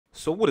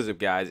So what is up,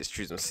 guys? It's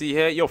TheAndrzw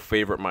here, your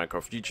favorite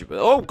Minecraft YouTuber.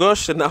 Oh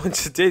gosh, and now in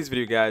today's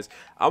video, guys,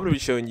 I'm going to be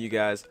showing you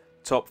guys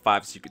top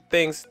 5 secret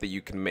things that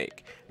you can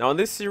make. Now in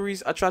this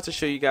series, I try to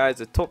show you guys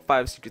the top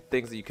 5 secret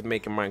things that you can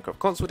make in Minecraft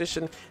Console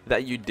Edition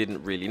that you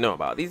didn't really know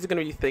about. These are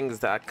going to be things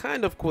that are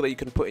kind of cool that you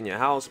can put in your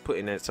house, put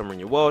in it somewhere in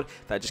your world,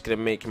 that are just going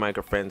to make your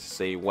Minecraft friends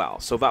say wow.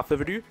 So without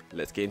further ado,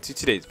 let's get into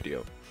today's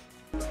video.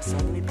 So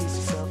many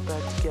pieces all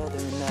back together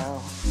now.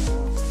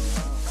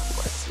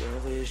 What's your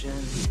vision?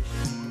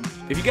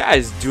 If you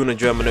guys do want to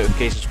join my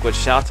notification squad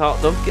shout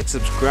out, don't forget to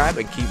subscribe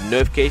and keep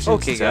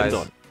notifications turned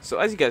on. So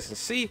as you guys can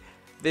see,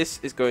 this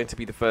is going to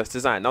be the first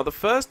design. Now the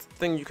first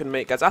thing you can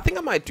make, guys, I think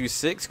I might do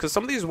 6 because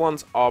some of these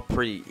ones are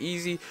pretty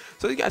easy.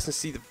 So you guys can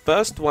see the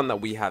first one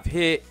that we have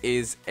here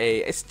is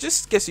it's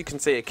just, guess you can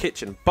say, a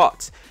kitchen,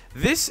 but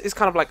this is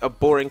kind of like a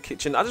boring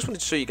kitchen. I just wanted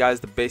to show you guys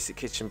the basic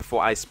kitchen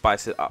before I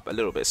spice it up a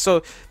little bit.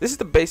 So this is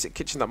the basic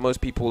kitchen that most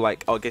people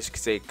like, or I guess you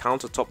could say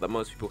countertop that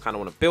most people kind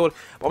of want to build.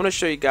 But I'm going to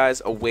show you guys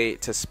a way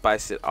to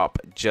spice it up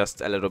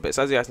just a little bit.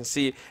 So as you guys can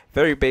see,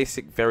 very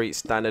basic, very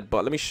standard,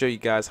 but let me show you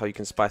guys how you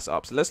can spice it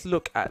up. So let's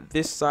look at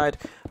this side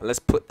and let's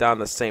put down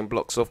the same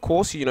block. So of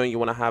course, you know, you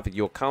want to have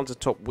your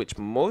countertop, which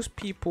most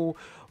people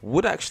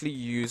would actually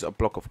use a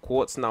block of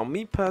quartz. Now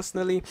me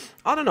personally,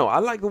 I don't know, I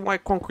like the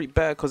white concrete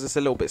better because it's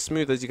a little bit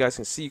smooth. As you guys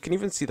can see, you can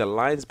even see the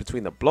lines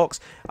between the blocks.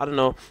 I don't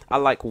know, I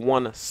like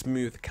one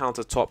smooth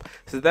countertop.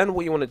 So then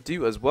what you want to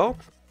do as well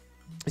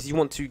is you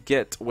want to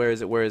get, where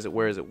is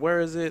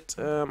it?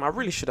 I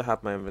really should have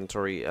had my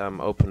inventory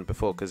open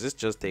before because this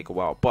just take a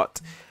while, but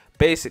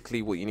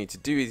basically what you need to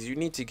do is you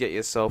need to get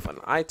yourself an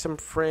item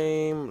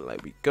frame,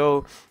 like we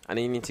go, and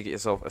then you need to get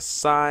yourself a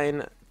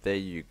sign. There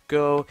you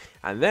go,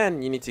 and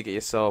then you need to get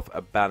yourself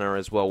a banner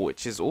as well,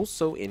 which is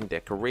also in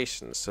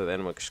decorations. So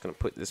then we're just gonna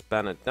put this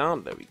banner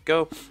down. There we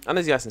go. And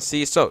as you guys can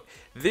see, so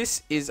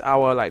this is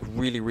our like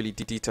really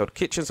detailed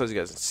kitchen. So as you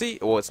guys can see,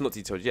 well, it's not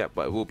detailed yet,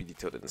 but it will be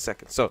detailed in a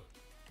second. So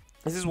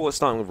this is what we're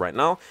starting with right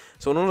now.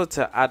 So in order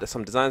to add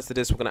some designs to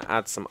this, we're going to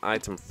add some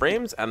item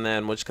frames, and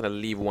then we're just going to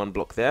leave one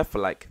block there for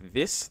like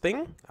this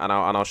thing, and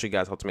I'll show you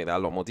guys how to make that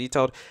a lot more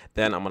detailed.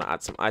 Then I'm going to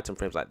add some item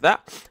frames like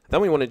that. Then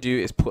what we want to do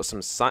is put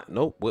some sign.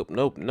 No, wait,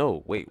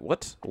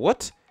 what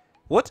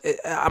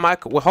am I?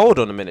 Well, hold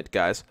on a minute,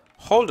 guys.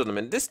 Hold on a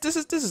minute. This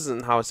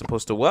isn't how it's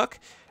supposed to work.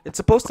 It's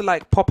supposed to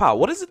like pop out.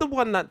 What is it? The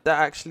one that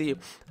actually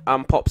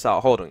pops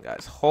out? Hold on,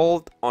 guys.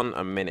 Hold on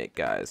a minute,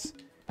 guys.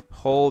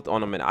 Hold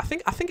on a minute. I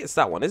think it's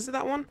that one. Is it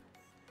that one?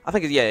 I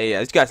think it's, yeah.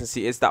 As you guys can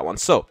see, it's that one.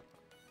 So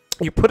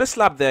you put a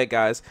slab there,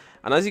 guys,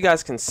 and as you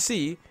guys can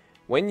see,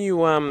 when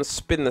you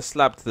spin the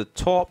slab to the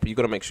top, you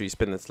got to make sure you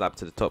spin the slab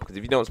to the top, because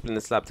if you don't spin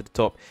the slab to the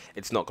top,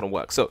 it's not going to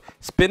work. So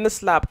spin the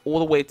slab all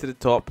the way to the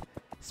top,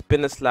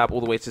 spin the slab all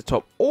the way to the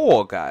top.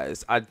 Or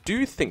guys, I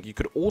do think you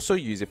could also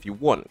use, if you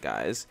want,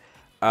 guys,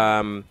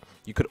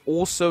 you could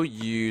also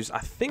use, I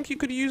think you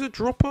could use a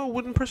dropper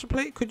wooden pressure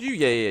plate. Could you?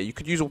 Yeah, you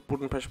could use a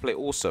wooden pressure plate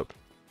also.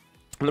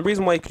 And the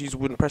reason why you could use a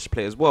wooden pressure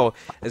plate as well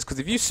is because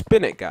if you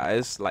spin it,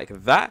 guys,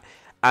 like that,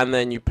 and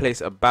then you place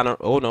a banner.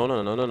 Oh,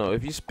 no.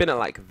 If you spin it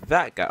like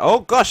that, guys. Oh,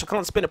 gosh, I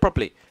can't spin it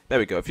properly. There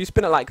we go. If you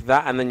spin it like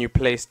that, and then you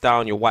place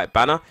down your white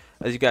banner,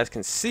 as you guys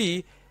can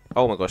see,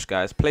 oh my gosh,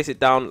 guys, place it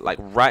down like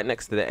right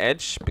next to the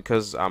edge,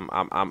 because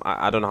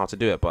I don't know how to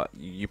do it, but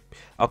you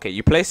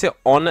place it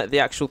on the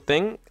actual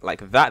thing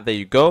like that. There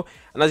you go.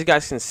 And as you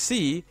guys can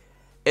see,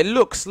 it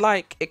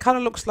kind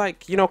of looks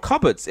like, you know,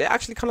 cupboards. It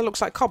actually kind of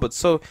looks like cupboards.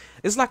 So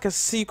it's like a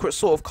secret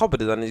sort of cupboard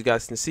design, as you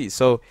guys can see.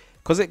 So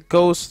because it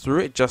goes through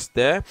it just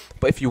there,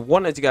 but if you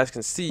want, as you guys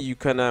can see, you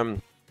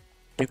can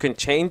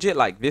change it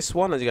like this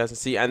one, as you guys can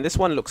see, and this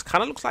one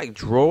kind of looks like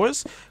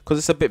drawers because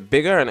it's a bit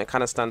bigger and it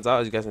kind of stands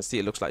out. As you guys can see,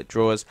 it looks like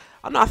drawers.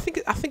 I don't know, I think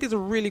it's a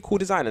really cool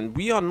design, and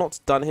we are not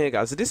done here,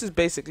 guys. So this is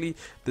basically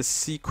the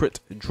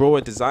secret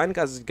drawer design,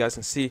 guys. As you guys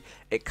can see,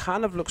 it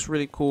kind of looks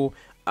really cool.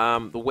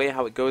 The way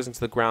how it goes into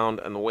the ground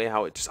and the way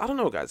how it just, I don't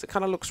know, guys, it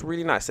kind of looks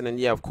really nice. And then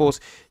yeah, of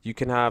course, you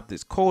can have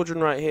this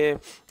cauldron right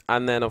here,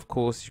 and then of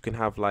course you can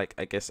have, like,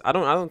 I guess I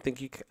don't think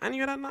you can, and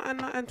you can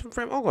add an item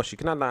frame. Oh gosh, you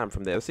can add an item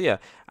from there. So yeah,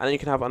 and then you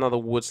can have another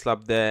wood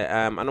slab there,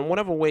 and in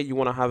whatever way you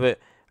want to have it,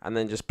 and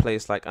then just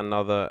place like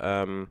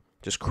another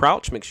just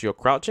crouch, make sure you're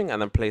crouching, and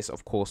then place,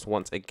 of course,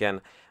 once again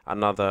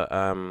another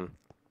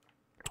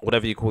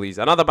whatever you call these,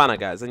 another banner,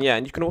 guys. And yeah,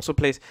 and you can also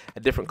place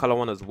a different color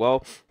one as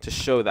well to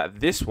show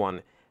that this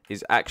one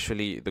is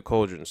actually the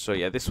cauldron. So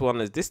yeah, this one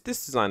is this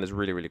design is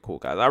really cool,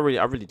 guys. I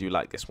really do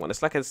like this one.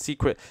 It's like a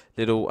secret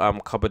little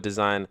cupboard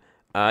design.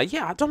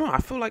 Yeah, I don't know, I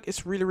feel like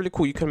it's really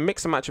cool. You can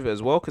mix and match with it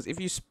as well, because if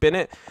you spin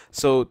it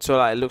so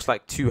like it looks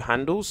like 2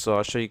 handles. So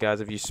I'll show you guys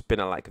if you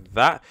spin it like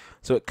that.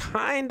 So it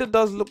kind of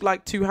does look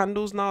like 2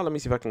 handles now. Let me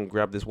see if I can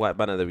grab this white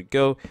banner. There we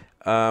go.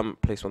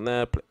 Place one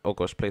there. Oh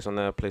gosh, place one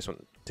there. Place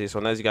one. This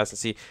one. As you guys can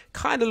see,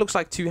 kind of looks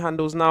like 2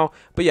 handles now.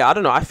 But yeah, I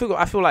don't know. I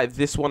feel like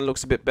this one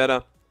looks a bit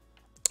better.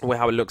 Way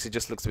how it looks, it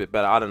just looks a bit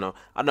better. I don't know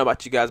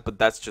about you guys, but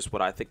that's just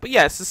what I think. But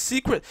yeah, it's a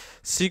secret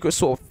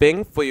sort of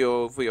thing for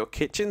your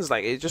kitchens.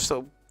 Like, it's just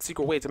so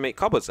secret way to make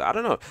cupboards. I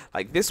don't know,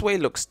 like this way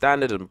looks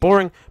standard and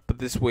boring, but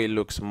this way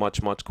looks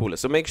much cooler.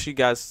 So make sure you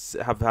guys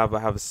have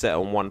a set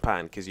on one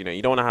pattern, because you know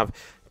you don't want to have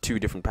two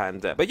different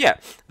patterns there. But yeah,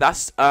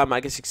 that's I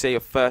guess you could say your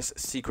first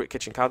secret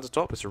kitchen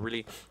countertop. It's a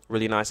really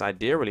nice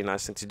idea, really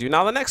nice thing to do.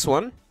 Now the next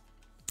one.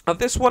 Now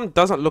this one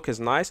doesn't look as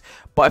nice,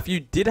 but if you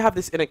did have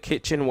this in a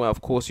kitchen where of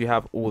course you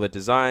have all the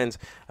designs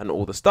and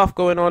all the stuff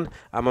going on,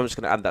 I'm just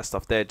going to add that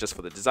stuff there just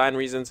for the design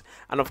reasons.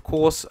 And of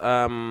course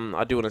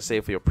I do want to say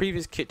for your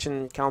previous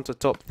kitchen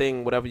countertop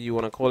thing, whatever you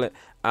want to call it,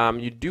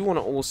 you do want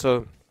to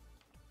also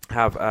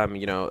have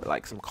you know,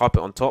 like some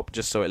carpet on top,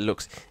 just so it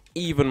looks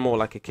even more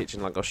like a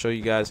kitchen. Like I'll show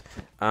you guys.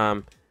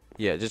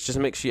 Yeah, just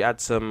make sure you add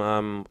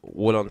some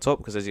wool on top,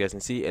 because as you guys can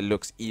see, it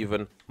looks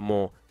even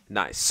more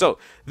nice. So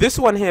this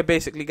one here,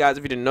 basically guys,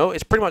 if you didn't know,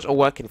 it's pretty much a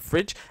working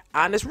fridge,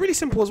 and it's really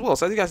simple as well.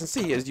 So as you guys can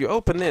see, as you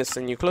open this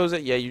and you close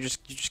it, yeah, you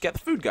just get the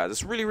food, guys.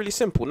 It's really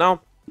simple.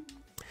 Now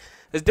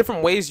there's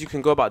different ways you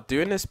can go about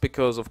doing this,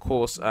 because of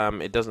course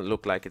it doesn't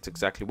look like it's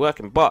exactly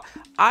working, but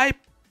I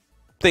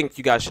think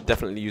you guys should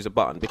definitely use a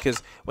button,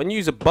 because when you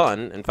use a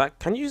button, in fact,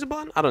 can you use a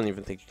button? I don't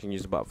even think you can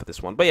use a button for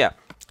this one, but yeah,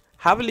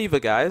 have a lever,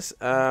 guys.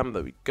 There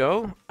we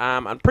go.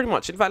 And pretty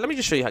much, in fact, let me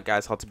just show you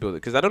guys how to build it,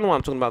 because I don't know why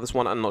I'm talking about this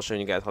one. I'm not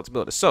showing you guys how to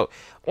build it. So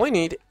all you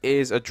need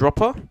is a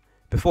dropper.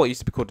 Before it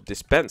used to be called a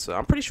dispenser.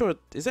 I'm pretty sure,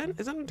 is that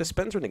a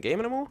dispenser in the game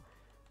anymore?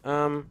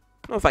 No,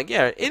 in fact,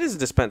 yeah, it is a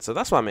dispenser.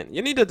 That's what I meant.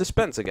 You need a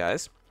dispenser,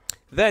 guys.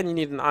 Then you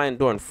need an iron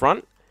door in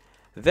front.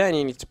 Then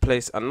you need to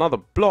place another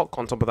block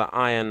on top of that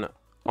iron,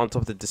 on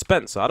top of the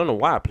dispenser. I don't know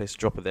why I placed a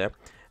dropper there.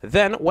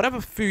 Then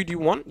whatever food you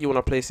want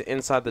to place it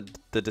inside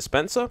the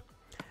dispenser.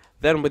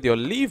 Then with your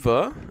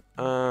lever,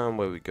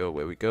 where we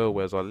go,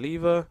 where's our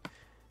lever?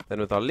 Then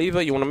with our lever,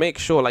 you want to make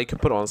sure, like, you can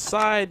put it on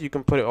side, you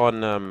can put it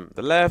on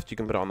the left, you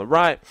can put it on the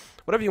right,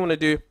 whatever you want to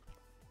do.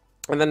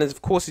 And then,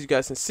 of course, as you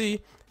guys can see,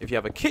 if you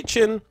have a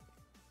kitchen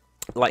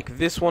like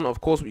this one, of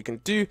course, what you can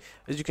do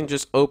is you can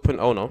just open,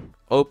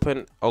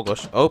 open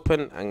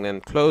and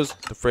then close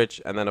the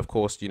fridge, and then of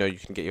course, you know, you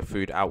can get your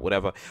food out,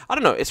 whatever. I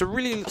don't know, it's a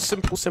really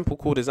simple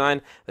cool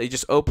design that you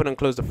just open and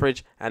close the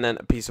fridge, and then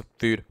a piece of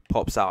food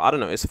pops out. I don't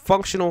know, it's a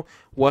functional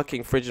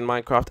working fridge in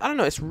Minecraft. I don't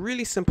know, it's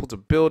really simple to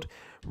build,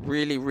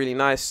 really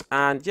nice.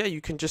 And yeah, you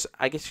can just,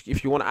 I guess,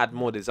 if you want to add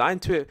more design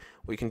to it,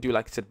 what you can do,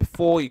 like I said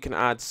before, you can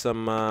add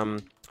some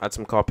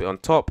carpet on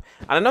top.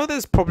 And I know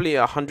there's probably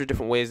 100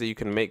 different ways that you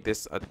can make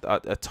this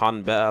a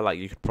ton better. Like,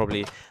 you could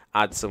probably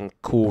add some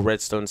cool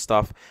redstone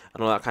stuff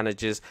and all that kind of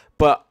jizz.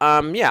 But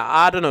yeah,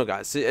 I don't know,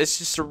 guys. It's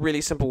just a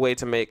really simple way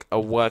to make a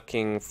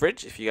working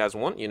fridge. If you guys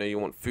want, you know, you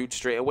want food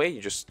straight away,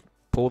 you just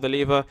pull the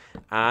lever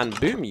and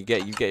boom, you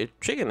get your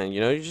chicken, and you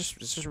know, it's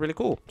just really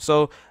cool.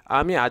 So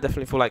yeah, I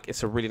definitely feel like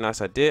it's a really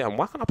nice idea. And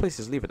why can't I place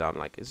this lever down?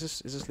 Like, is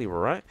this lever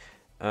right?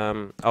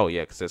 Oh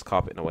yeah, because there's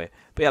carpet in the way.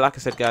 But yeah, like I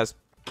said, guys,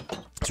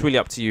 it's really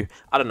up to you.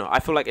 I don't know, I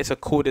feel like it's a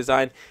cool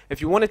design.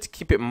 If you wanted to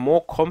keep it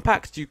more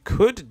compact, you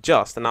could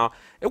just, and now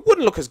it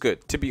wouldn't look as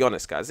good, to be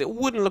honest, guys, it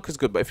wouldn't look as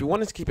good. But if you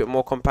wanted to keep it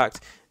more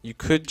compact, you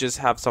could just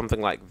have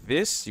something like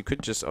this. You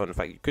could just, in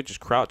fact, you could just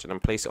crouch and then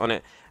place it on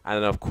it,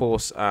 and then of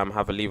course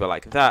have a lever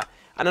like that.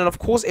 And then of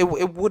course it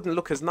wouldn't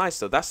look as nice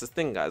though. That's the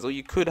thing, guys. Or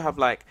you could have,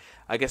 like,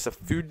 I guess, a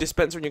food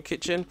dispenser in your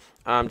kitchen,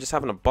 just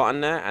having a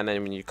button there, and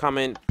then when you come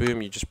in,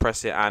 boom, you just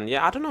press it. And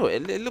yeah, I don't know,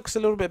 it looks a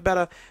little bit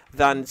better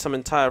than some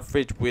entire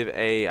fridge with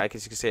a, I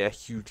guess you could say, a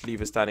huge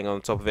lever standing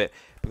on top of it,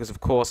 because of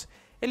course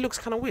it looks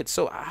kind of weird.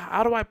 So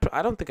how do I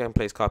don't think I can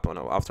place carpet on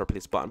it after I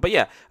place button. But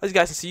yeah, as you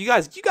guys can see, you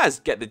guys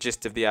get the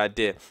gist of the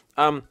idea.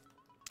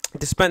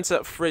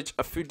 Dispenser, fridge,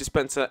 a food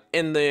dispenser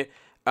in the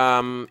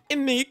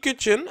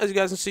kitchen. As you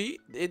guys can see,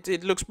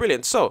 it looks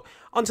brilliant. So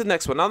on to the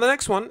next one. Now the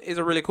next one is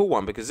a really cool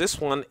one, because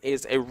this one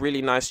is a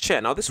really nice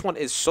chair. Now this one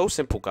is so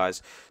simple,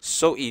 guys,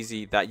 so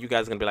easy that you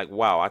guys are gonna be like,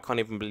 wow, I can't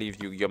even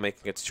believe you're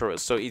making a tutorial.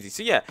 It's so easy.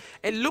 So yeah,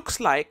 it looks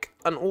like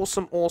an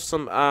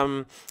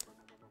awesome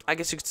I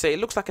guess you could say it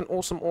looks like an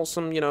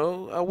awesome, you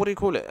know, what do you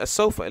call it, a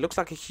sofa. It looks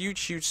like a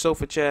huge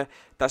sofa chair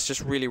that's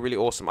just really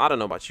awesome. I don't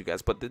know about you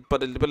guys, but it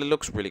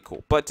looks really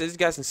cool. But as you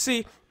guys can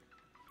see,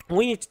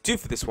 what you need to do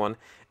for this one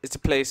is to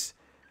place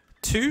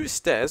 2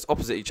 stairs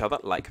opposite each other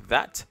like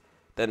that,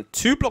 then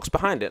 2 blocks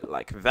behind it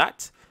like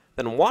that,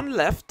 then 1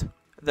 left,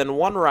 then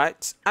 1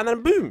 right, and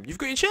then boom, you've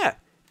got your chair.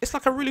 It's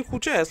like a really cool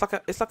chair. It's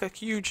like a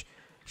huge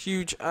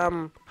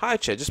high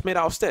chair just made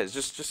out of stairs,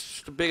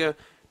 just a bigger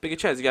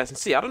chair, as you guys can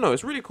see. I don't know,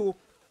 it's really cool,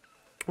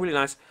 really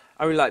nice.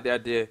 I really like the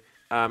idea.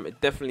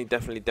 It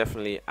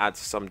definitely adds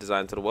some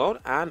design to the world,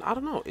 and I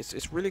don't know,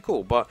 it's really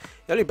cool. But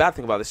the only bad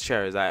thing about this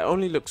chair is that it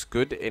only looks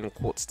good in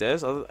quartz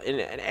stairs. In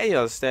any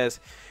other stairs,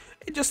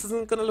 it just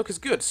isn't gonna look as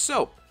good.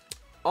 So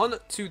on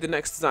to the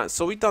next design.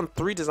 So we've done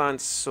 3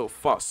 designs so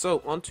far.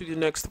 So on to the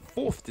next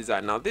 4th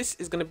design. Now this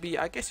is gonna be,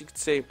 I guess you could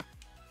say,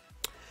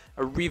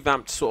 a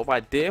revamped sort of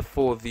idea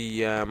for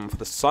the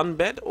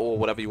sunbed, or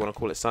whatever you want to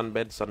call it,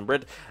 sunbed,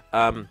 sunbread.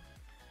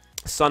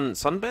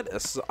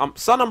 sunbed,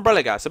 sun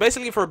umbrella, guys. So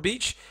basically for a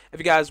beach, if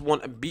you guys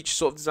want a beach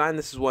sort of design,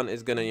 this is one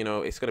is gonna, you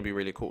know, it's gonna be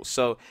really cool.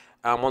 So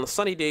on the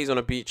sunny days on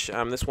a beach,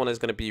 this one is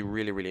gonna be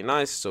really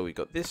nice. So we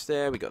got this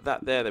there, we got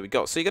that there we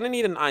go. So you're gonna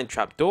need an iron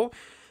trap door.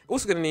 You're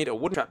also gonna need a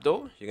wooden trap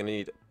door. You're gonna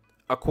need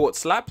a quartz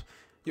slab.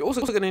 You're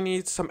also gonna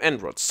need some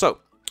end rods. So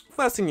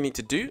first thing you need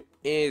to do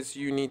is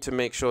you need to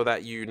make sure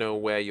that you know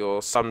where your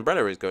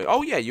sunbrella is going.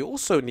 Oh yeah, you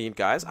also need,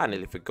 guys, I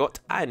nearly forgot.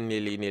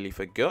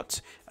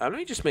 Let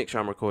me just make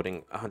sure I'm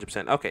recording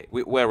 100%. Okay,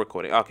 we're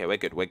recording. Okay,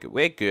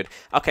 we're good.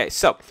 Okay,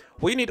 so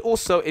what you need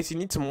also is you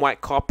need some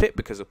white carpet,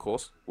 because of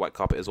course white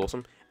carpet is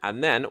awesome.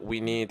 And then we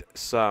need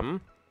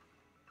some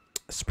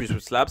spruce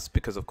wood slabs,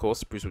 because of course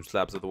spruce wood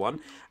slabs are the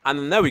one. And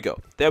then there we go,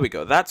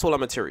 that's all our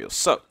materials.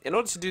 So in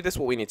order to do this,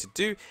 what we need to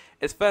do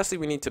is firstly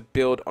we need to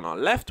build on our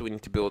left, we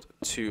need to build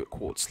 2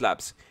 quartz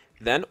slabs.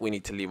 Then we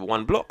need to leave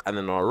 1 block, and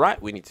then on our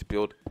right we need to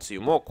build 2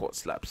 more quartz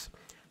slabs.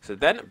 So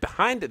then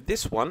behind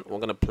this one we're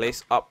gonna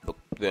place up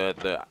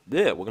the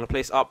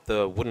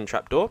wooden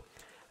trapdoor.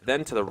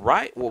 Then to the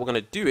right, what we're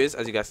gonna do is,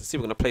 as you guys can see,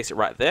 we're gonna place it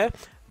right there.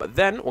 But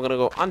then we're gonna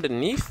go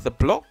underneath the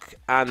block,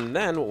 and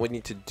then what we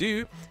need to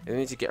do is we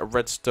need to get a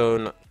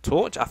redstone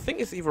torch. I think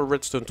it's either a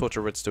redstone torch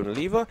or a redstone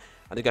lever.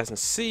 And you guys can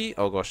see,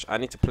 oh gosh, I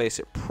need to place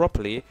it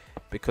properly,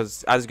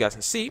 because as you guys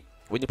can see,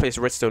 when you place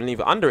a redstone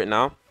lever under it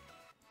now,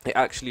 it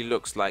actually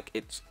looks like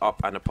it's up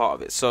and a part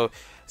of it. So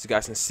as you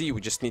guys can see,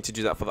 we just need to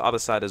do that for the other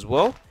side as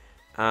well.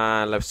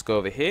 And let's go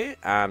over here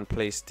and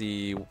place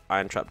the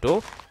iron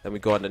trapdoor. Then we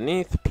go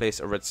underneath, place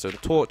a redstone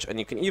torch, and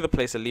you can either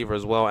place a lever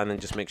as well, and then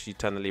just make sure you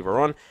turn the lever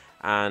on,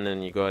 and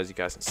then you go, as you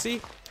guys can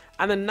see.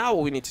 And then now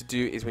what we need to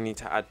do is we need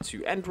to add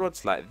 2 end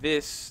rods like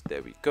this.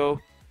 There we go.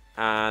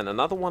 And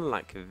another one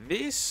like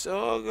this.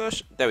 Oh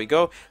gosh, there we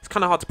go. It's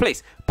kind of hard to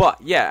place, but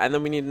yeah. And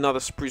then we need another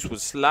spruce wood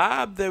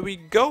slab. There we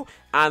go.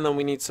 And then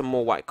we need some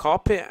more white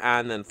carpet.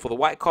 And then for the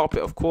white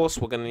carpet, of course,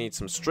 we're gonna need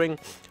some string.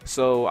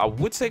 So I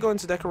would say go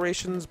into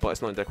decorations, but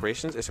it's not in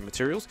decorations, it's in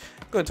materials.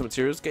 Go into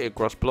materials, get your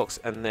grass blocks,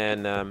 and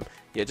then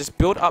yeah, just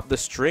build up the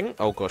string.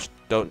 Oh gosh,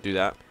 don't do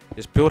that.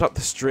 Just build up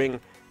the string.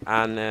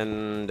 And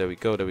then there we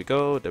go.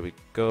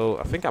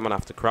 I think I'm gonna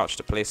have to crouch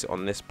to place it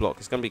on this block.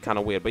 It's gonna be kind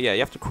of weird, but yeah, you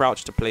have to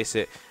crouch to place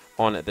it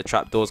on the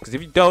trapdoors, because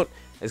if you don't,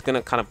 it's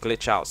gonna kind of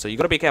glitch out. So you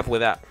gotta be careful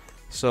with that.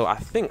 So I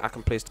think I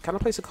can place. Can I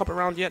place a carpet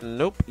around yet?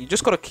 Nope. You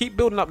just gotta keep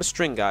building up the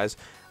string, guys,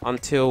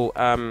 until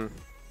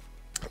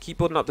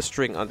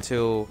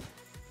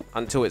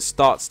until it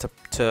starts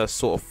to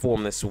sort of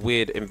form this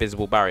weird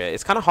invisible barrier.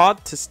 It's kind of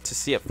hard to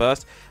see at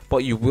first, but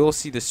you will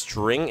see the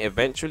string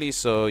eventually.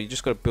 So you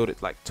just gotta build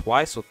it like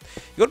twice, or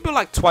you gotta build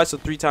like twice or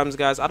 3 times,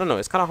 guys. I don't know,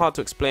 it's kind of hard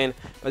to explain,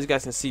 but as you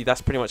guys can see,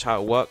 that's pretty much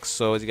how it works.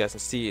 So as you guys can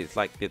see, it's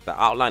like the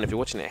outline. If you're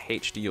watching it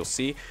HD, you'll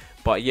see.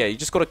 But yeah, you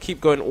just gotta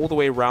keep going all the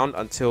way around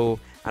until,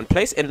 and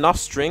place enough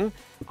string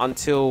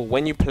until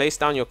when you place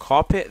down your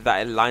carpet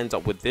that it lines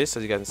up with this.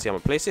 As you guys can see, I'm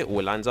gonna place it. Oh,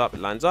 it lines up,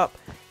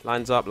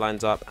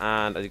 lines up,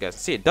 and as you guys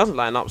can see, it doesn't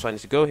line up. So I need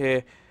to go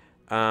here,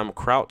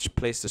 crouch,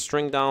 place the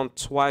string down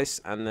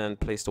twice, and then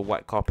place the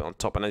white carpet on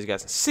top. And as you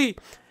guys can see,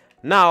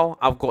 now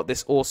I've got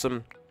this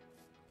awesome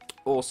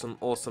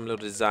little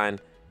design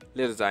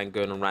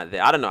going on right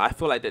there. I don't know, I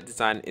feel like that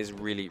design is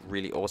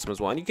really awesome as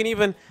well. And you can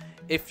even,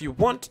 if you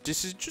want,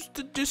 this is just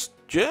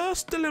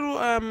a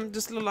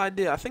little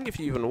idea. I think if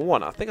you even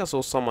want, I think I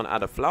saw someone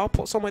add a flower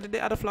pot somewhere. Did they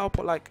add a flower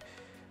pot? Like,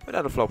 where did they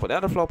add a flower pot? They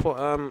had a flower pot.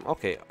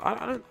 Okay,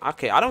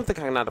 I don't think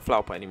I can add a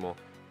flower pot anymore,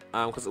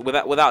 because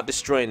without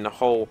destroying the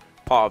whole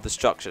part of the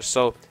structure.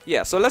 So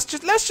yeah, so let's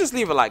just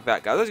leave it like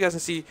that, guys. As you guys can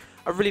see,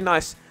 a really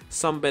nice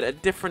sunbed, a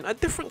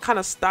different kind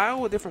of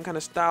style.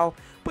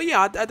 But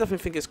yeah, I definitely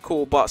think it's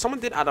cool. But someone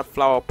did add a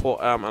flower pot,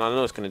 and I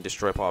know it's gonna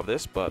destroy part of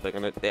this, but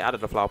they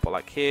added a flower pot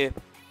like here,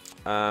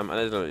 and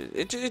I don't know,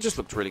 it just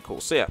looked really cool.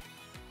 So yeah,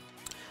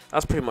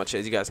 that's pretty much it,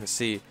 as you guys can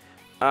see.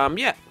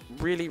 Yeah,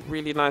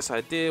 really nice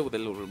idea with a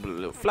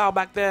little flower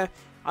back there.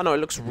 I know it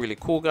looks really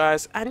cool,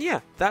 guys. And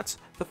yeah, that's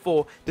the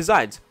 4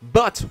 designs.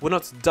 But we're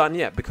not done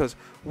yet, because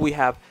we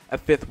have a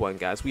 5th one,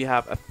 guys. We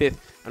have a 5th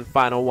and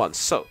final one.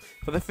 So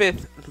for the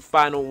 5th and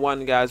final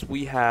one, guys,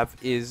 we have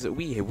is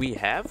okay,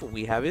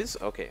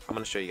 I'm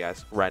gonna show you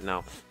guys right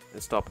now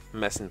and stop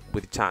messing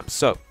with the time.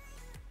 So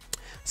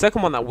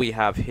second one that we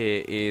have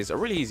here is a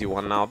really easy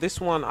one. Now this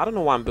one, I don't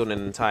know why I'm building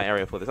an entire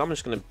area for this. I'm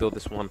just gonna build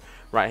this one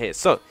right here.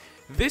 So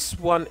this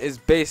one is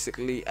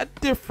basically a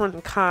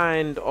different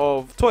kind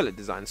of toilet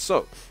design.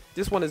 So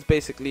this one is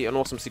basically an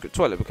awesome secret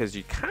toilet, because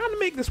you can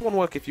make this one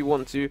work if you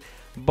want to,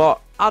 but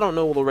I don't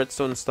know all the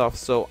redstone stuff,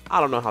 so I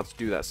don't know how to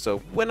do that.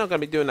 So we're not gonna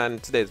be doing that in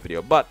today's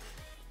video, but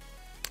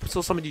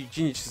so some of you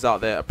geniuses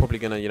out there are probably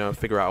gonna, you know,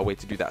 figure out a way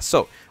to do that.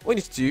 So what we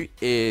need to do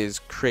is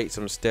create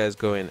some stairs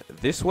going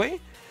this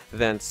way,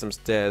 then some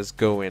stairs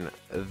going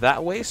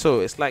that way. So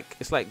it's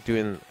like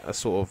doing a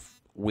sort of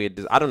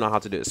weird, I don't know how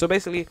to do it. So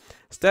basically,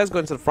 stairs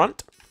going to the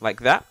front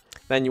like that.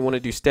 Then you want to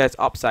do stairs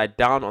upside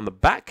down on the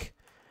back.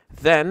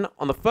 Then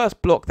on the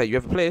first block that you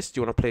ever placed,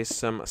 you want to place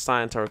some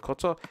cyan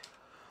terracotta,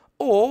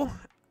 or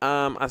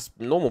as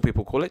normal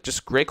people call it,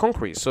 just grey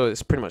concrete. So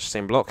it's pretty much the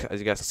same block,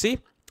 as you guys can see.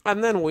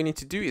 And then what we need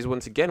to do is,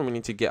 once again, we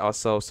need to get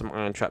ourselves some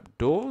iron trap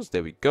doors.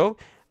 There we go.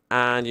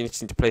 And you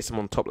just need to place them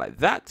on top like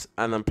that,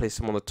 and then place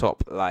them on the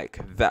top like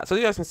that. So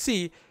you guys can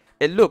see,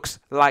 it looks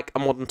like a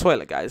modern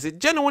toilet, guys. It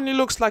genuinely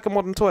looks like a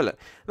modern toilet.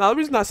 Now, the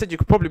reason I said you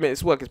could probably make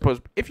this work is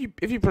because if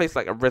you place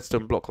like a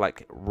redstone block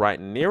like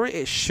right near it,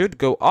 it should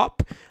go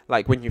up,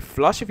 like when you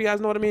flush, if you guys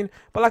know what I mean.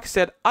 But like I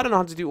said, I don't know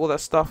how to do all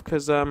that stuff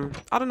because I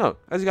don't know.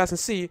 As you guys can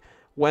see,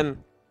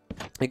 when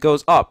it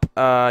goes up,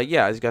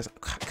 yeah, as you guys,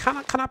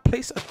 can I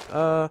place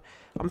a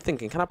I'm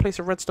thinking, can I place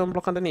a redstone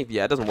block underneath?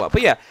 Yeah, it doesn't work.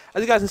 But yeah,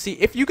 as you guys can see,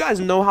 if you guys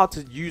know how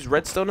to use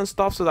redstone and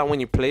stuff so that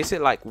when you place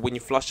it, like when you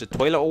flush the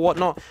toilet or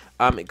whatnot,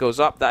 it goes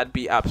up, that'd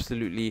be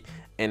absolutely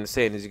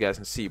insane, as you guys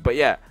can see. But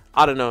yeah,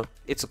 I don't know.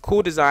 It's a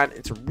cool design.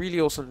 It's a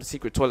really awesome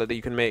secret toilet that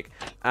you can make.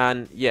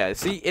 And yeah,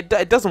 see, it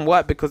doesn't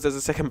work because there's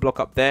a second block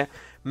up there.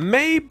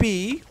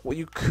 Maybe what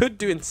you could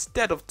do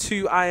instead of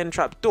 2 iron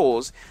trap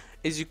doors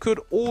is you could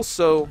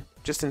also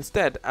just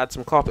instead add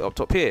some carpet up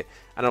top here.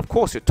 And of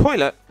course, your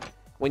toilet,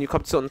 when you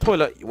come to sit on the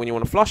toilet, when you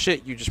want to flush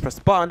it, you just press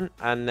the button,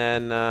 and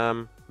then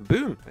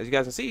boom, as you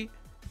guys can see,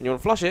 when you want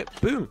to flush it,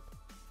 boom,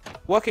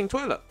 working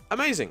toilet.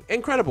 Amazing,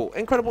 incredible,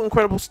 incredible,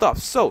 incredible stuff.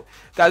 So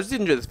guys, if you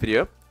did enjoy this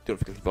video, don't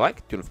forget to leave a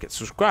like, don't forget to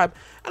subscribe,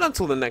 and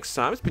until the next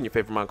time, it's been your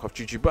favorite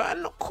Minecraft YouTuber,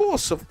 and of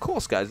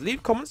course guys,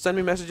 leave comments, send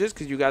me messages,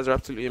 because you guys are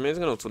absolutely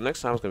amazing. And until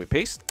next time, it's going to be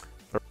peace